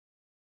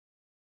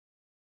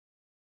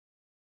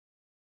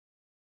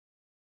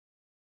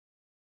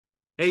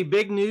Hey,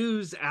 big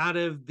news out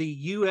of the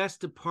U.S.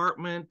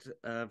 Department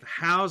of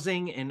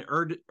Housing and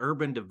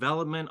Urban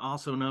Development,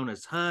 also known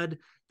as HUD.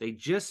 They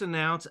just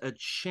announced a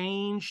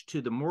change to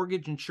the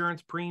mortgage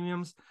insurance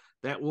premiums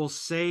that will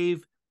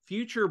save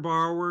future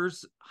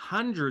borrowers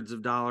hundreds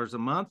of dollars a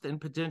month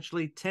and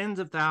potentially tens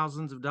of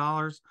thousands of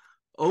dollars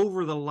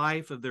over the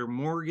life of their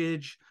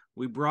mortgage.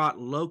 We brought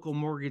local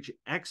mortgage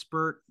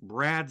expert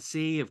Brad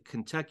C. of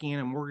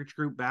Kentuckiana Mortgage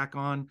Group back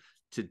on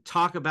to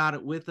talk about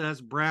it with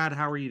us. Brad,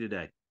 how are you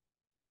today?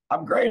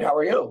 I'm great. How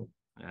are you?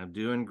 I'm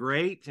doing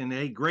great.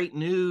 And great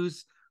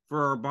news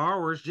for our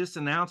borrowers just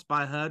announced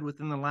by HUD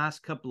within the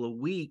last couple of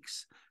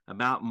weeks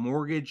about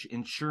mortgage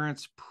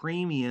insurance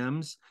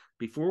premiums.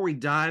 Before we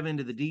dive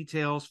into the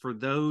details, for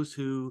those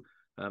who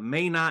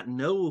may not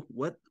know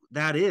what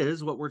that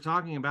is, what we're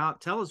talking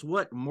about, tell us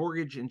what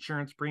mortgage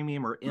insurance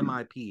premium or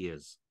MIP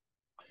is.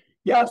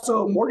 Yeah,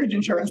 so mortgage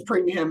insurance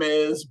premium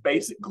is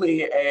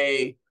basically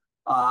a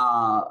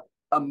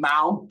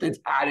amount that's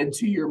added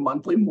to your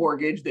monthly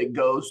mortgage that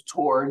goes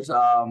towards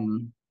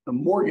the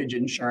mortgage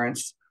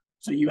insurance.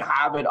 So you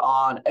have it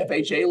on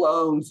FHA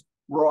loans,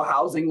 rural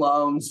housing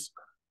loans,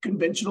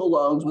 conventional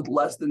loans with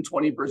less than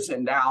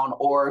 20% down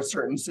or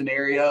certain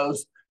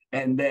scenarios.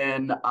 And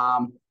then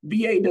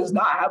VA does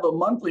not have a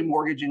monthly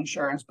mortgage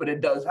insurance, but it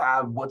does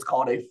have what's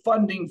called a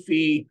funding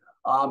fee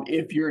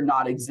if you're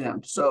not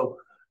exempt. So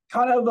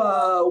kind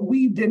of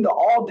weaved into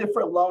all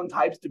different loan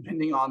types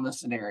depending on the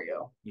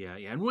scenario. Yeah.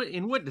 And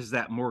what does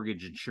that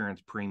mortgage insurance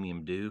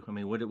premium do? I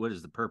mean, what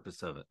is the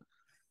purpose of it?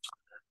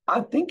 I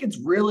think it's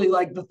really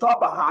like the thought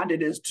behind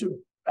it is to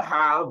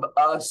have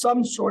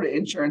some sort of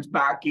insurance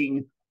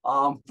backing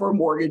for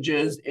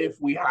mortgages if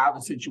we have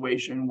a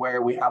situation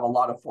where we have a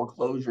lot of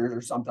foreclosures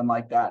or something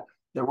like that,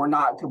 that we're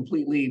not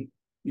completely,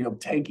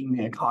 tanking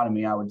the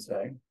economy, I would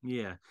say.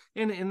 Yeah.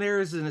 And there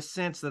is in a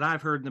sense that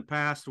I've heard in the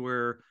past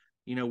where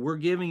we're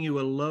giving you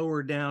a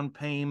lower down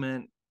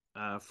payment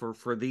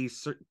for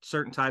these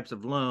certain types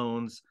of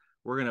loans.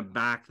 We're going to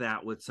back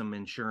that with some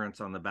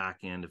insurance on the back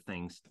end of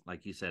things,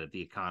 like you said, if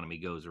the economy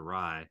goes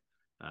awry.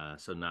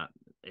 So not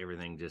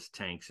everything just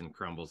tanks and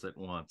crumbles at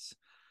once.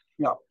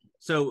 Yeah.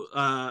 So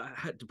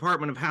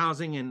Department of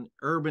Housing and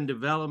Urban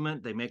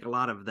Development, they make a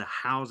lot of the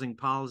housing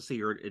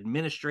policy or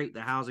administrate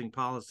the housing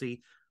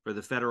policy for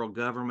the federal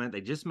government. They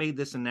just made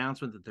this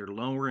announcement that they're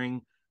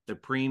lowering the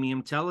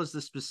premium. Tell us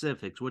the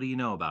specifics. What do you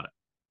know about it?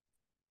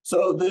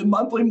 So the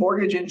monthly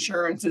mortgage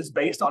insurance is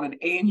based on an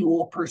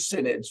annual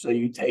percentage. So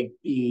you take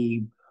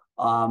the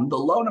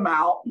loan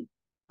amount.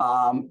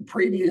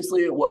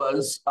 Previously, it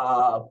was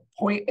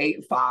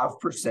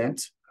 0.85%.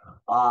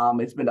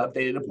 It's been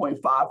updated to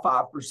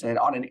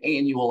 0.55% on an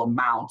annual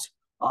amount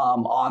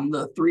on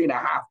the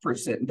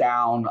 3.5%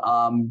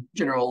 down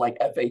general like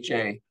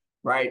FHA,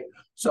 right?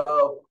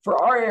 So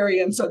for our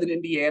area in Southern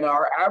Indiana,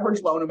 our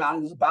average loan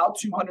amount is about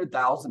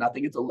 $200,000. I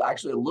think it's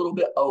actually a little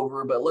bit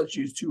over, but let's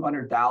use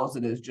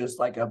 $200,000 as just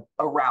like a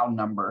round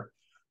number.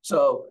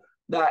 So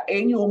that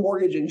annual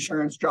mortgage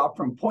insurance dropped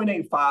from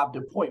 0.85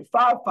 to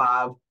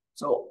 0.55.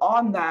 So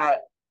on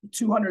that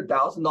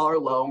 $200,000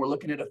 loan, we're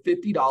looking at a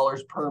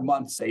 $50 per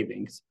month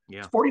savings. Yeah.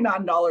 It's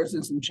 $49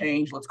 and some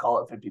change. Let's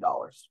call it $50.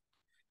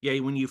 Yeah,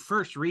 when you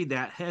first read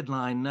that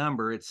headline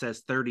number, it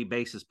says 30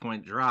 basis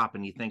point drop,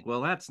 and you think,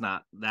 well, that's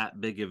not that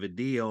big of a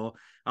deal.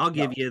 I'll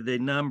give you the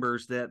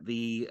numbers that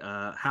the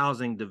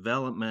Housing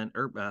Development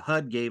or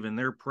HUD gave in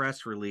their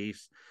press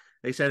release.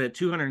 They said a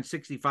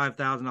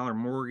 $265,000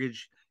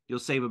 mortgage, you'll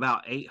save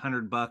about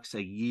 $800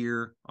 a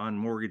year on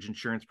mortgage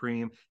insurance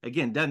premium.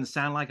 Again, doesn't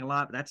sound like a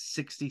lot, but that's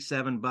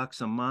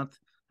 $67 a month.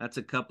 That's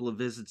a couple of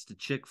visits to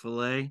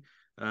Chick-fil-A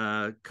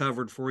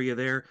covered for you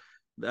there.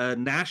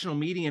 National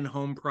median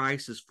home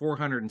price is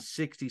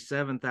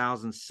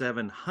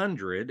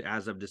 $467,700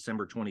 as of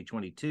December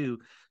 2022.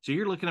 So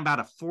you're looking about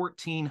a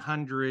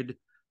 $1,400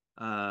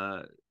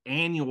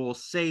 annual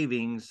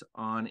savings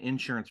on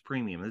insurance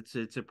premium.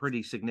 It's a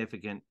pretty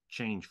significant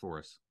change for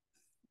us.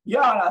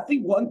 Yeah, and I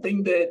think one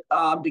thing that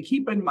to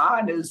keep in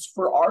mind is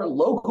for our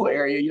local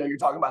area, you're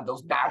talking about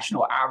those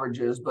national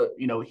averages, but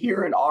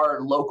here in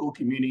our local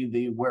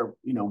community where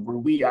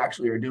we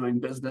actually are doing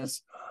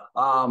business,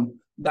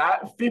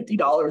 that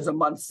 $50 a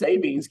month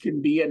savings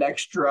can be an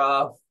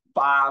extra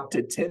 $5,000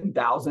 to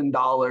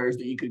 $10,000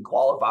 that you could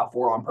qualify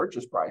for on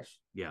purchase price.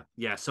 Yeah.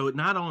 So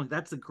not only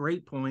that's a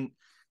great point.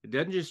 It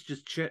doesn't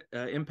just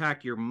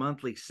impact your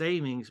monthly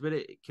savings, but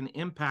it can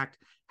impact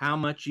how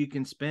much you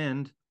can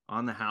spend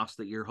on the house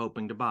that you're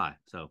hoping to buy.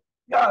 So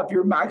yeah, if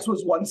your max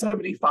was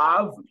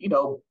 175,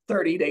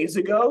 30 days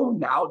ago,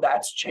 now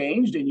that's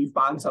changed and you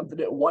find something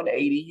at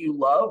 180 you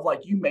love,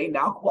 like you may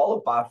now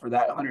qualify for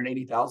that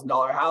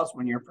 $180,000 house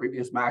when your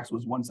previous max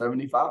was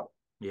 175.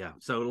 Yeah,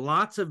 so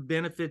lots of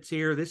benefits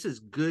here. This is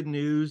good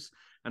news.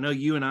 I know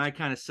you and I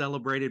kind of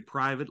celebrated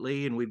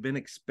privately, and we've been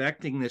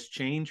expecting this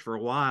change for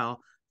a while,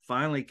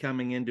 finally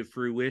coming into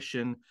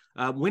fruition.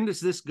 When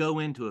does this go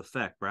into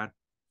effect, Brad?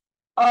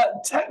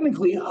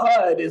 Technically,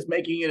 HUD is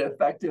making it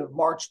effective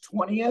March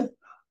 20th,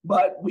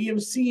 but we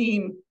have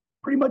seen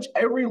pretty much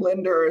every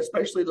lender,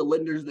 especially the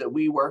lenders that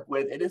we work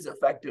with, it is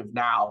effective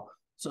now.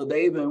 So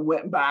they even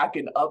went back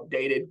and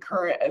updated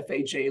current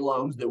FHA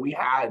loans that we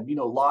had,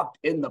 locked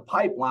in the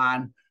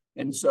pipeline.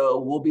 And so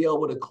we'll be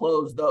able to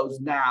close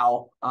those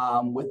now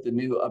with the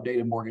new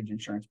updated mortgage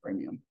insurance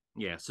premium.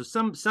 Yeah. So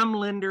some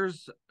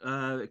lenders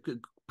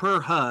per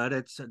HUD,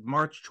 it's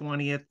March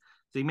 20th.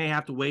 So you may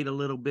have to wait a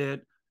little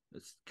bit.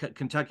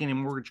 Kentuckiana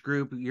Mortgage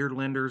Group, your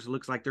lenders,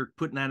 looks like they're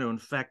putting that in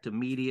effect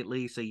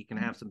immediately, so you can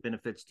have some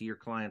benefits to your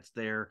clients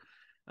there.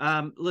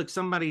 Look,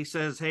 somebody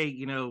says,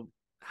 hey,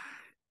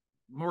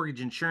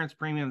 mortgage insurance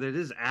premium, that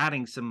is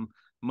adding some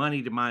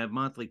money to my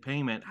monthly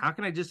payment. How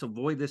can I just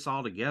avoid this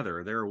altogether?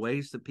 Are there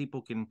ways that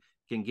people can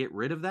get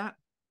rid of that?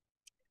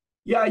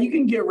 Yeah, you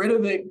can get rid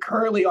of it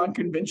currently on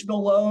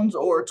conventional loans,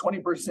 or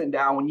 20%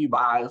 down when you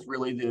buy is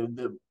really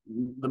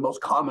the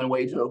most common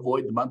way to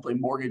avoid the monthly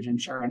mortgage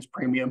insurance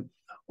premium.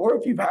 Or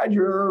if you've had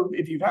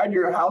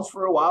your house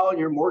for a while and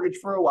your mortgage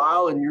for a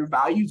while and your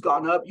value's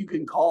gone up, you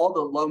can call the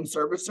loan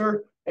servicer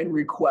and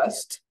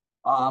request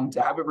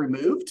to have it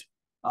removed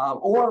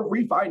or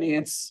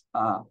refinance.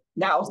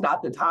 Now is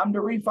not the time to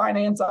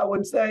refinance, I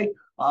would say,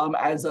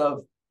 as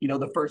of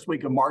the first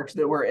week of March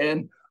that we're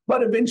in.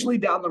 But eventually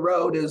down the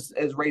road, as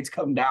rates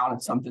come down,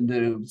 it's something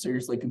to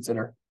seriously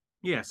consider.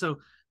 Yeah. So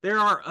there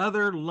are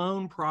other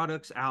loan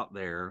products out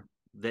there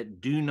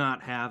that do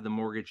not have the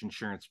mortgage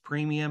insurance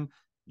premium.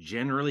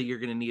 Generally, you're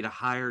going to need a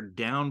higher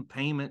down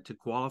payment to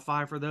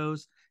qualify for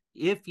those.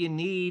 If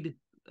you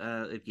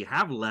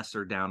have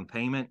lesser down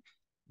payment,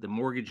 the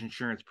mortgage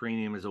insurance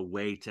premium is a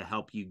way to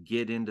help you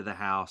get into the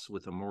house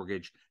with a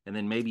mortgage, and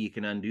then maybe you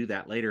can undo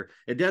that later.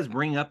 It does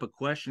bring up a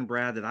question,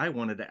 Brad, that I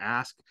wanted to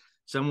ask.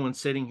 Someone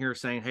sitting here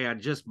saying, hey, I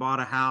just bought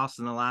a house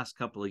in the last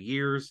couple of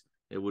years.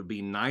 It would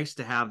be nice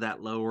to have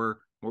that lower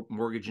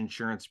mortgage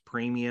insurance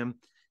premium.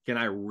 Can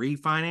I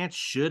refinance?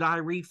 Should I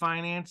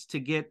refinance to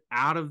get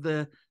out of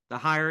the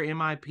higher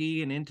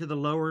MIP and into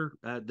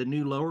the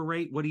new lower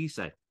rate? What do you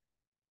say?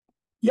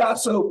 Yeah,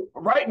 so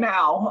right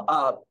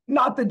now,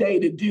 not the day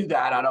to do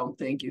that, I don't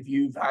think. If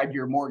you've had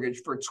your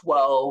mortgage for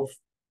 12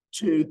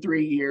 to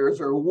 3 years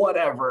or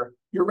whatever,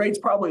 your rate's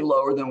probably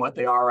lower than what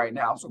they are right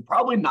now. So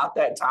probably not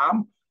that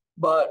time.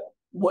 But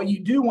what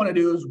you do want to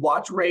do is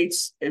watch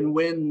rates, and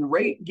when the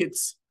rate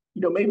gets,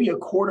 maybe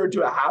 1/4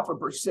 to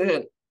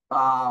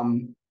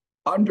 0.5%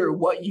 under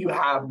what you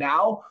have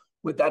now,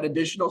 with that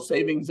additional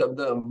savings of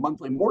the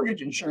monthly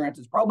mortgage insurance,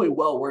 is probably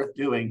well worth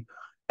doing.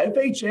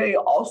 FHA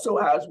also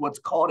has what's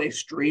called a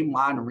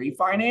streamlined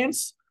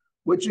refinance,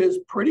 which is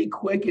pretty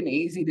quick and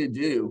easy to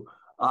do.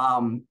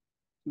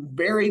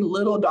 Very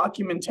little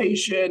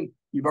documentation.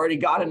 You've already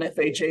got an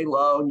FHA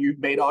loan. You've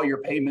made all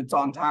your payments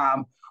on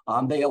time.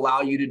 They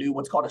allow you to do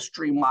what's called a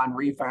streamlined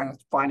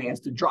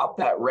refinance to drop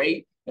that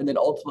rate, and then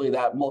ultimately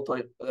that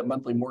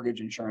monthly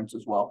mortgage insurance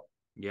as well.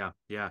 Yeah.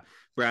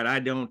 Brad, I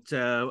don't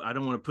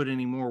want to put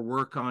any more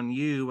work on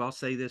you. I'll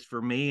say this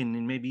for me, and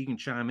then maybe you can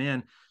chime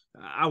in.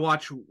 I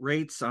watch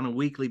rates on a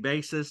weekly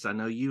basis. I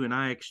know you and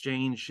I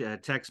exchange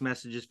text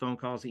messages, phone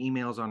calls,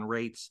 emails on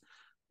rates.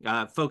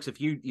 Folks, if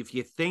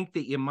you think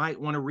that you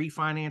might want to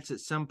refinance at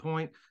some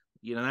point,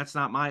 that's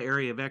not my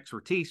area of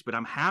expertise, but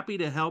I'm happy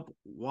to help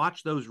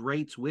watch those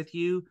rates with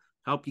you,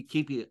 help you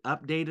keep you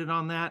updated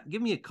on that.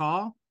 Give me a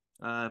call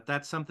if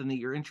that's something that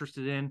you're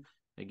interested in.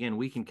 Again,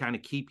 we can kind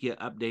of keep you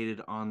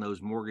updated on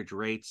those mortgage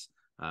rates.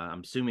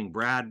 I'm assuming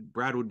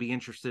Brad would be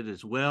interested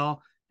as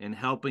well in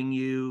helping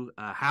you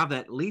have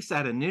at least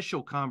that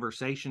initial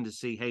conversation to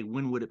see, hey,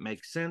 when would it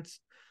make sense?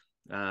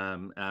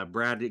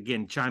 Brad,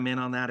 again, chime in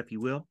on that if you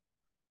will.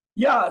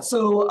 Yeah,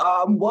 so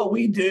what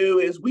we do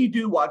is we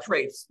do watch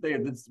rates.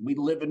 We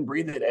live and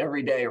breathe it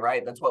every day,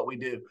 right? That's what we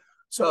do.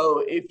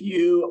 So if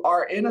you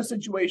are in a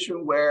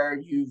situation where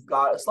you've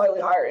got a slightly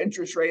higher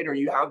interest rate, or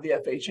you have the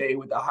FHA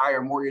with a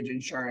higher mortgage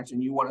insurance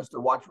and you want us to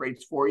watch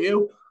rates for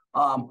you,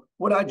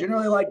 what I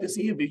generally like to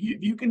see, if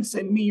you can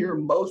send me your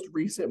most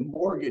recent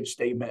mortgage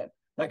statement,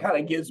 that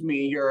kind of gives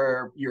me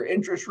your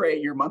interest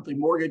rate, your monthly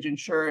mortgage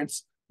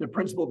insurance, the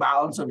principal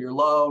balance of your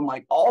loan,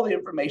 like all the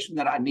information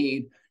that I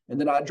need. And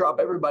then I drop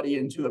everybody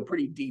into a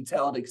pretty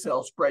detailed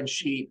Excel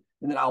spreadsheet,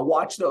 and then I'll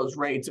watch those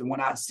rates. And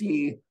when I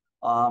see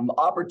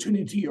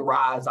opportunity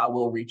arise, I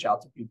will reach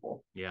out to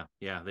people. Yeah,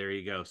 there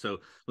you go. So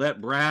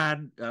let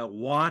Brad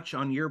watch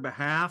on your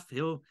behalf.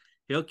 He'll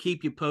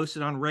keep you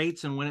posted on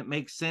rates, and when it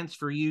makes sense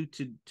for you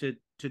to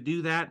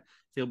do that,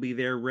 he'll be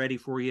there ready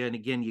for you. And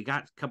again, you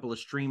got a couple of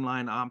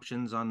streamlined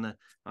options on the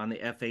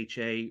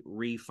FHA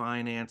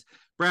refinance.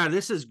 Brad,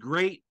 this is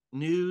great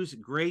news,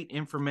 great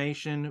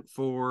information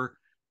for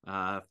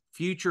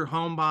future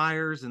home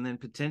buyers, and then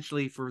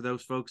potentially for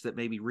those folks that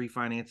maybe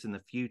refinance in the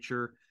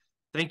future.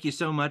 Thank you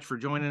so much for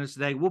joining us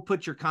today. We'll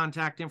put your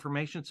contact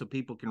information so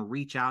people can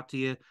reach out to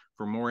you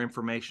for more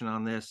information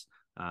on this.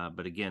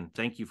 But again,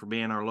 thank you for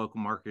being our local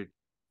market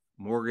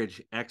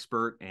mortgage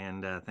expert,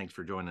 and thanks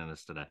for joining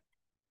us today.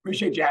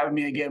 Appreciate you having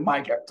me again,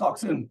 Mike. Talk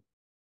soon.